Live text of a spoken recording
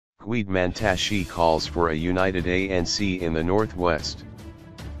Gwede Mantashe calls for a united ANC in the Northwest.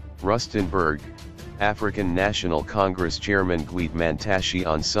 Rustenburg, African National Congress Chairman Gwede Mantashe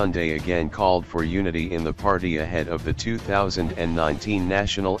on Sunday again called for unity in the party ahead of the 2019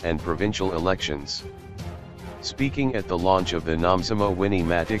 national and provincial elections. Speaking at the launch of the Nomzamo Winnie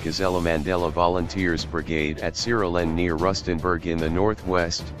Madikizela-Mandela Volunteers Brigade at Seraleng near Rustenburg in the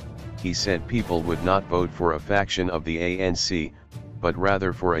Northwest, he said people would not vote for a faction of the ANC, but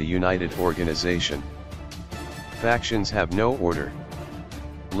rather for a united organization. Factions have no order.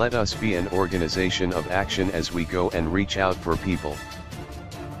 Let us be an organization of action as we go and reach out for people.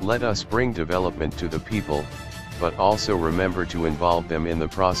 Let us bring development to the people, but also remember to involve them in the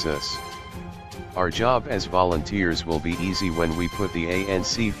process. Our job as volunteers will be easy when we put the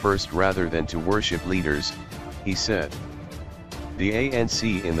ANC first rather than to worship leaders, he said. The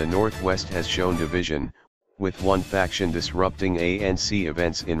ANC in the Northwest has shown division, with one faction disrupting ANC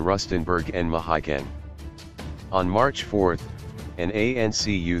events in Rustenburg and Mahikeng. On March 4, an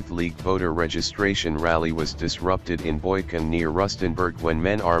ANC Youth League voter registration rally was disrupted in Boitekong near Rustenburg when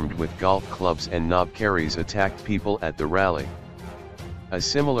men armed with golf clubs and knobkerries attacked people at the rally. A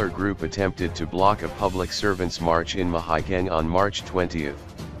similar group attempted to block a public servants' march in Mahikeng on March 20.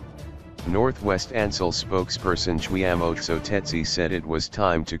 Northwest Ansel spokesperson Nomzamo Winnie said it was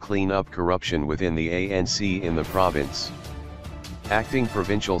time to clean up corruption within the ANC in the province. Acting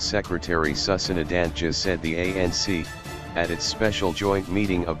Provincial Secretary Susana Dantja said the ANC, at its special joint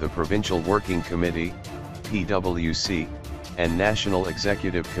meeting of the Provincial Working Committee, PWC, and National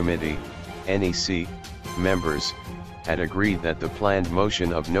Executive Committee, NEC, members, had agreed that the planned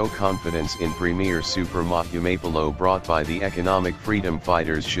motion of no confidence in Premier Super Mahumapelo brought by the economic freedom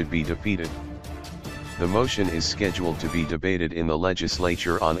fighters should be defeated. The motion is scheduled to be debated in the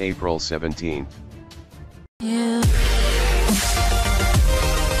legislature on April 17.